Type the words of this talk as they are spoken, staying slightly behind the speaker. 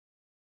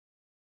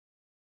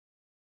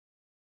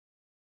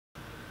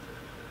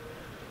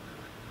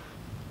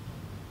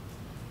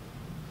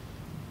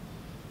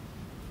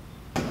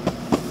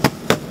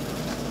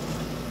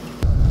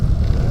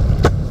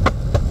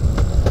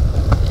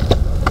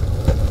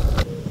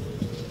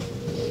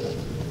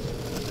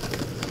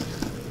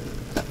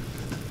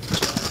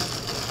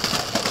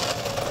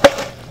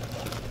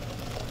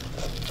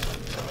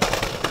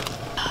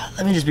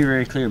me just be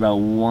very clear about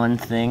one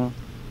thing.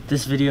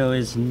 This video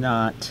is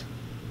not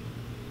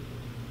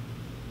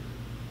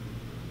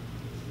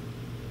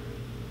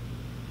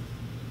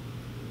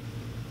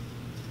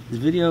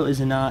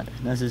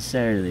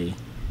necessarily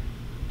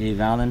a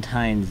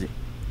Valentine's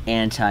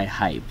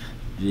anti-hype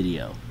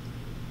video.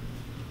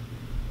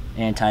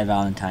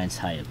 Anti-Valentine's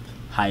hype.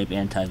 Hype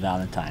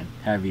anti-Valentine.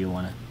 However you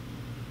want to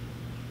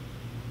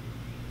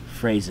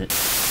phrase it.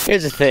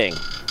 Here's the thing.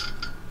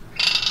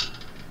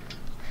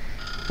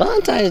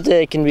 Valentine's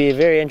Day can be a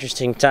very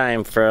interesting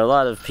time for a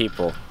lot of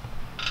people.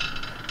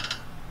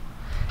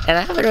 And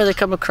I haven't really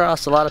come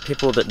across a lot of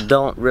people that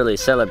don't really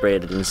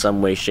celebrate it in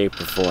some way, shape,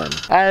 or form.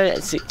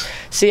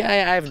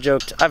 I've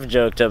joked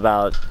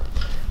about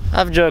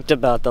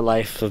the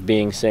life of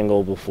being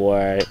single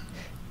before,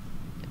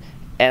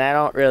 and I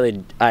don't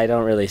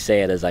really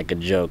say it as like a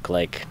joke,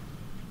 like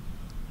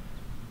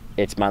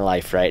it's my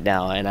life right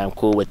now and I'm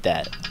cool with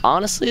that.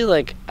 Honestly,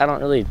 like I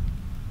don't really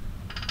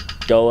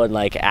go and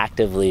like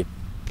actively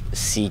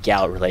seek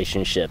out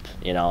relationship,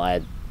 you know.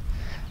 I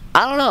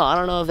don't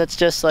know if that's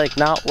just like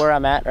not where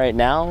I'm at right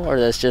now, or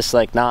that's just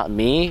like not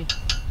me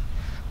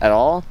at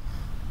all.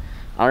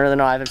 I don't really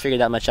know. I haven't figured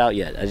that much out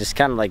yet. I just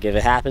kind of like, if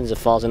it happens, it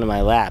falls into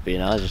my lap, you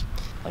know, just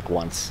like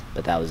once,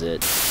 but that was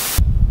it.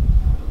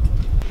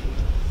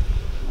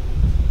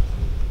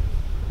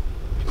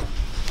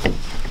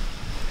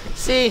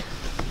 See,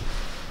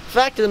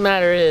 fact of the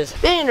matter is,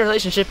 being in a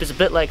relationship is a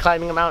bit like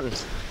climbing a mountain.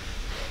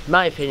 In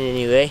my opinion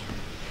anyway.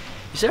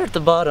 You start at the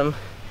bottom,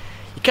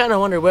 you kind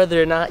of wonder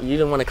whether or not you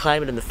even want to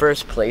climb it in the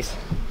first place.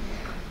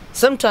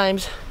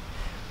 Sometimes,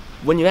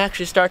 when you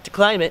actually start to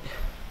climb it,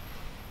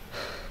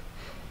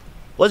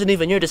 wasn't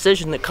even your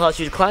decision that caused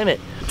you to climb it,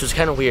 which was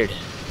kind of weird.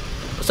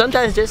 But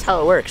sometimes just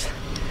how it works.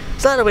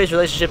 There's a lot of ways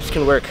relationships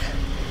can work.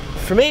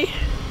 For me,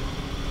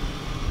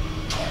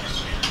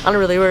 I don't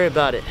really worry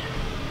about it.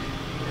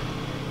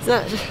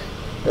 It's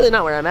really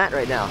not where I'm at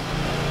right now.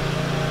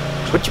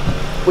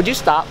 Would you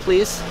stop,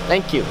 please?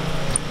 Thank you.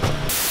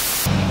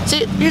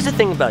 See, here's the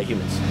thing about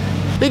humans.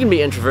 We can be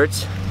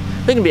introverts,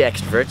 we can be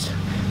extroverts,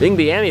 we can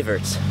be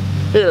ambiverts.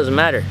 It doesn't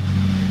matter.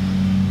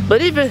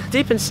 But even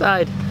deep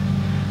inside,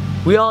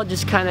 we all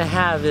just kind of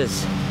have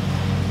this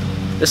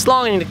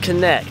longing to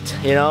connect,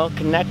 you know?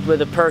 Connect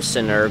with a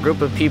person or a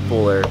group of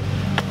people or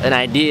an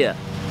idea.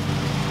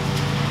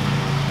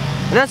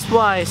 And that's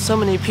why so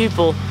many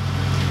people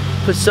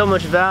put so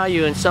much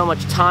value and so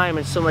much time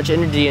and so much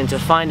energy into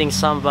finding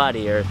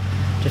somebody, or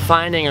to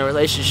finding a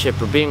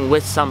relationship, or being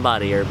with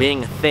somebody, or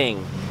being a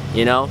thing,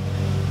 you know?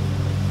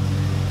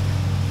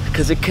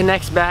 Because it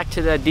connects back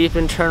to that deep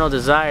internal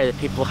desire that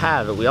people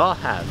have, that we all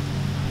have,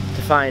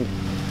 to find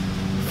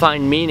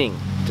meaning,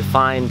 to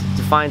find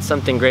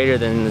something greater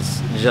than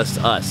just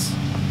us.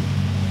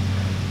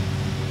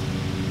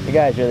 The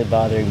guy's really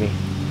bothering me.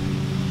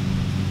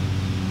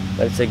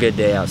 But it's a good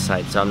day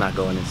outside, so I'm not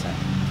going inside.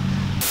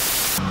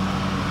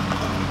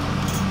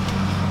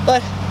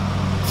 But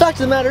the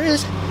fact of the matter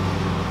is,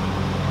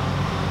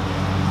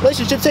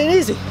 relationships ain't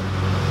easy.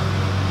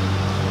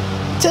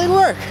 It ain't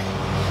work.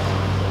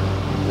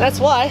 That's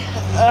why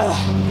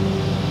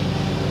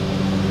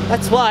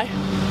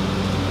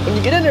when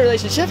you get into a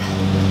relationship,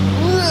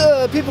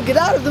 people get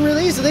out of them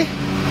really easily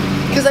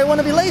because they want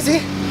to be lazy.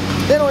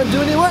 They don't want to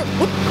do any work.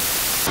 Whoop.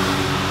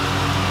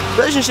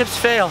 Relationships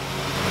fail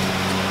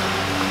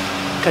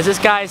because this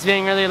guy is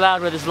being really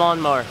loud with his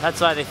lawnmower.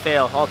 That's why they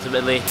fail,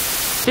 ultimately.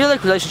 I feel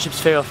like relationships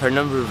fail for a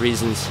number of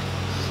reasons.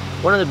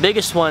 One of the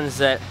biggest ones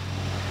that,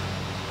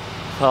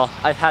 well,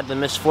 I've had the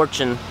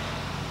misfortune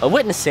of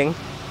witnessing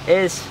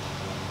is,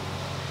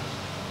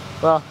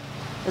 well,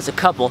 there's a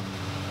couple.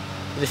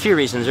 There's a few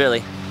reasons,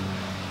 really.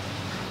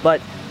 But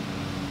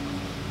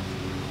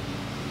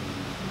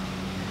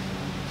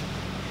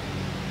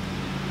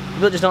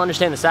people just don't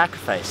understand the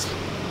sacrifice.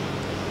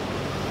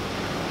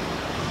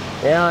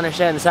 They don't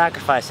understand the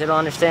sacrifice. They don't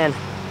understand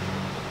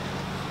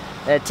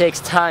that it takes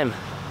time.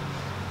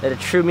 That a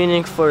true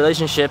meaningful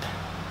relationship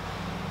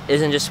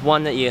isn't just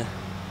one that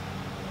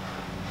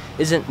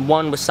isn't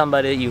one with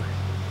somebody that you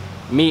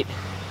meet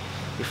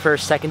your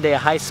first, second day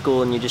of high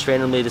school and you just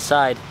randomly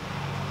decide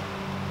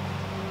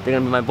they're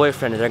gonna be my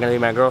boyfriend or they're gonna be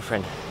my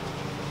girlfriend.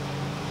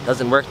 It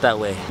doesn't work that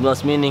way. The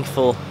most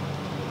meaningful,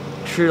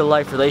 true to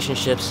life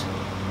relationships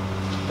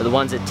are the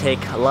ones that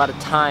take a lot of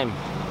time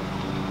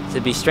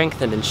to be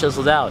strengthened and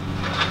chiseled out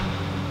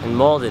and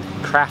molded,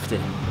 and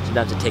crafted.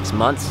 Sometimes it takes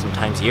months,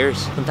 sometimes years,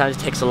 sometimes it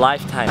takes a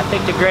lifetime. I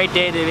picked a great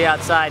day to be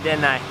outside,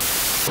 didn't I?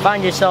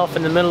 Find yourself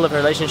in the middle of a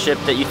relationship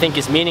that you think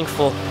is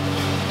meaningful,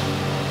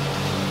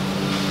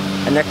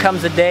 and there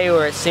comes a day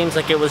where it seems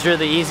like it was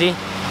really easy. You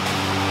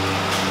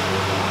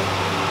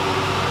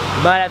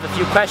might have a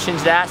few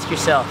questions to ask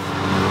yourself.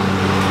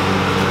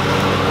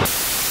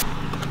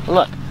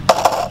 Look,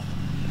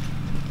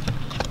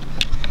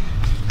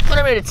 what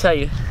I'm here to tell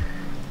you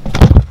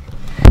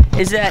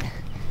is that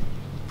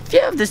if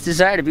you have this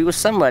desire to be with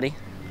somebody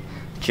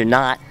that you're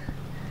not,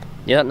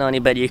 you don't know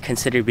anybody you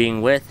consider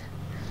being with,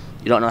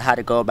 you don't know how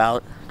to go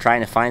about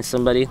trying to find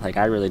somebody, like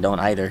I really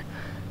don't either.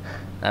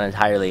 Not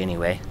entirely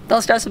anyway.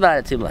 Don't stress about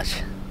it too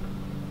much.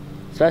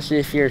 Especially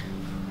if you're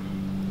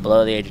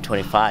below the age of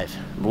 25.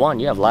 Number one,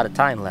 you have a lot of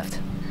time left,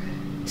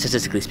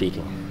 statistically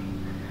speaking.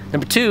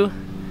 Number two,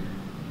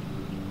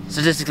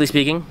 statistically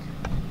speaking,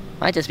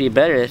 might just be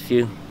better if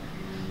you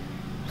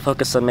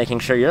focus on making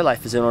sure your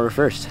life is in order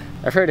first.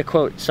 I've heard a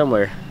quote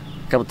somewhere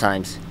a couple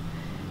times.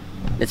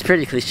 It's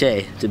pretty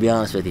cliche, to be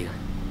honest with you.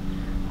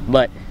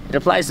 But it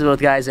applies to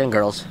both guys and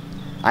girls,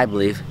 I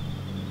believe.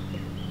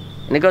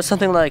 And it goes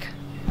something like,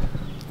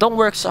 don't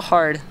work so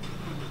hard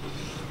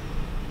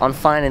on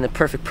finding the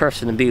perfect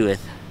person to be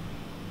with.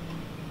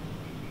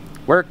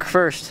 Work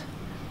first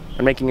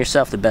on making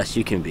yourself the best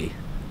you can be.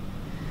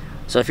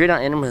 So if you're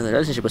not in a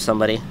relationship with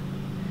somebody,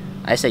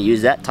 I say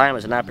use that time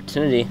as an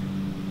opportunity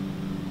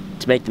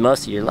to make the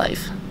most of your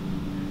life.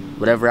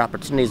 Whatever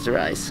opportunities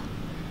arise.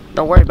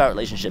 Don't worry about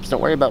relationships.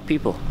 Don't worry about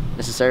people,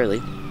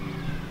 necessarily.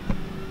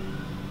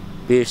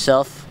 Be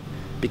yourself.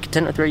 Be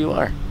content with where you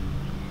are.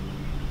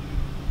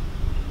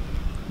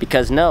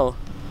 Because know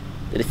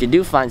that if you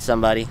do find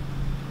somebody,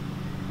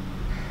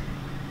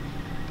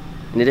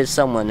 and it is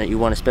someone that you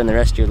want to spend the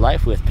rest of your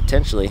life with,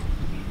 potentially,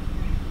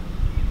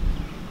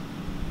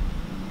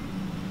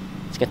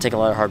 it's going to take a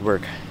lot of hard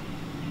work.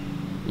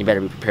 You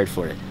better be prepared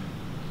for it.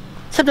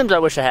 Sometimes I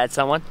wish I had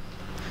someone.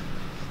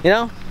 You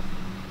know?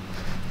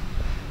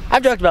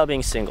 I've joked about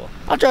being single.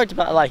 I've joked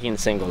about liking the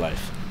single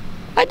life.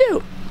 I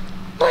do.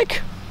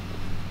 Like,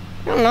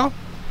 I don't know,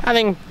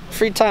 having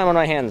free time on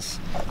my hands.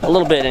 A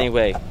little bit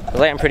anyway.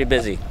 Because I am pretty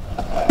busy.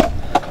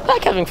 I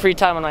like having free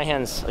time on my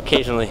hands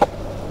occasionally.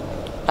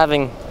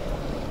 Having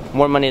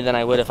more money than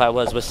I would if I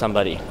was with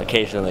somebody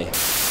occasionally.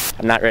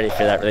 I'm not ready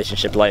for that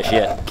relationship life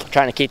yet. I'm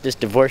trying to keep this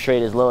divorce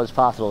rate as low as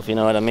possible, if you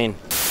know what I mean.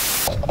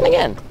 And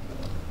again,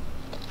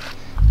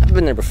 I've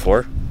been there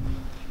before.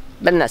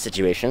 Been in that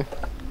situation.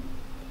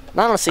 And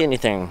I don't see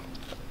anything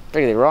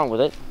particularly wrong with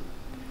it.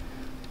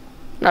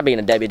 I'm not being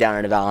a Debbie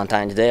Downer to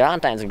Valentine's Day.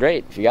 Valentine's is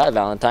great. If you got a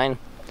Valentine,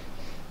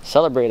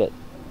 celebrate it.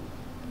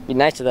 Be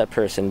nice to that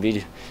person.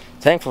 Be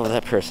thankful for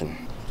that person.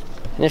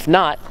 And if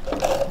not,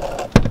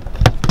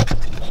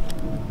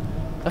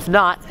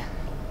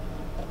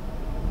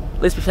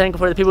 at least be thankful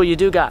for the people you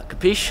do got.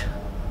 Capiche?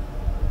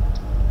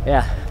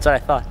 Yeah, that's what I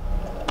thought.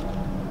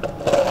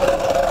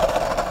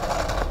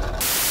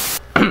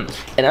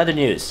 In other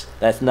news,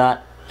 that's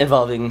not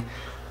involving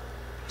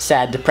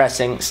sad,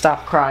 depressing,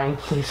 stop crying,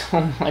 please,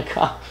 oh my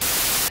god.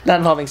 Not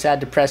involving sad,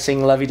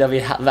 depressing, lovey-dovey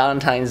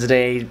Valentine's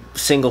Day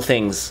single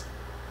things.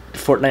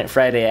 Fortnite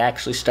Friday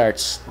actually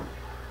starts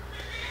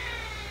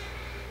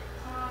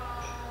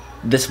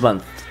this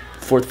month.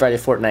 Fourth Friday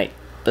fortnight.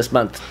 This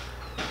month.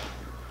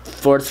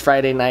 Fourth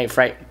Friday night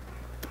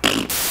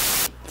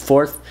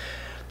Fourth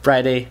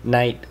Friday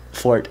night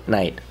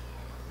fortnight.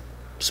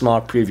 Small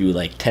preview,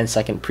 like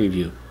 10-second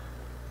preview.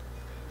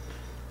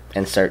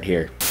 And start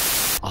here.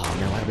 Oh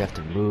man, why do we have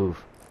to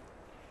move?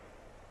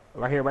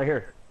 Right here, right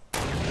here.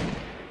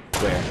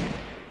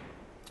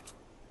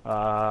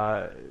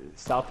 Where?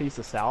 Southeast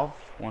of south.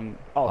 One.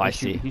 Oh, I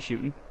see. He's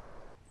shooting.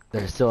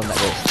 They're still in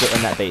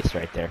that base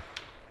right there.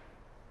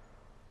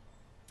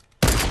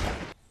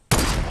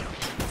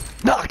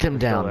 Knocked him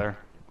down. There.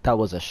 That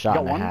was a shot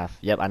and a one? half.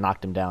 Yep, I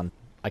knocked him down.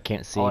 I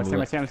can't see Oh, I him. see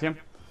him, I see him, I see him.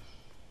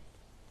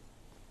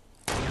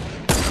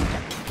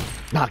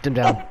 Knocked him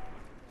down.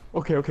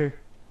 Okay, okay.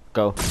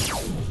 Go.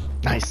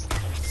 Nice.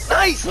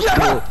 Nice! Let's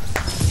go!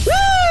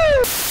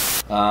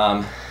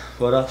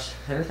 What else?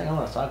 Anything I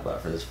want to talk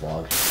about for this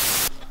vlog?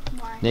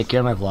 Why? Nick,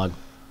 you're on my vlog.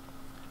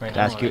 Right Could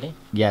I ask you?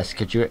 Yes.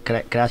 Could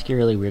I ask you a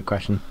really weird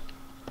question?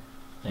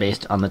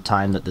 Based on the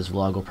time that this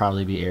vlog will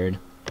probably be aired.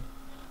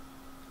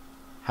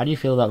 How do you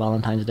feel about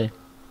Valentine's Day?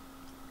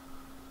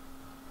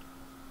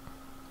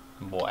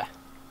 Boy,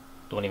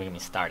 don't even get me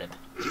started.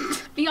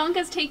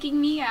 Bianca's taking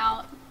me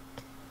out.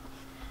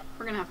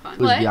 We're gonna have fun.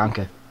 Who's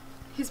Bianca?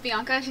 Who's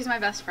Bianca? She's my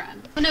best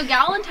friend. Oh no,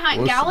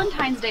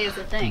 Galentine's Day is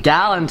a thing.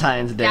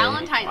 Galentine's Day.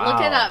 Galentine. Wow.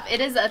 Look it up.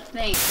 It is a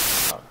thing.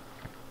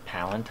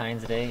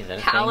 Palentine's Day? Is that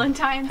a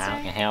Palentine's thing? I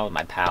Day? can hang out with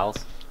my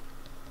pals.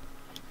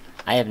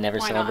 I have never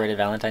Why celebrated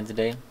Valentine's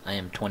Day. I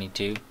am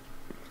 22.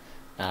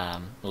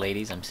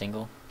 Ladies, I'm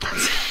single.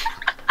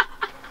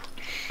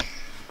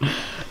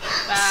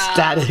 Wow.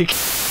 Static.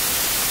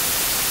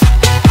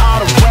 All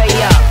the way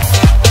up.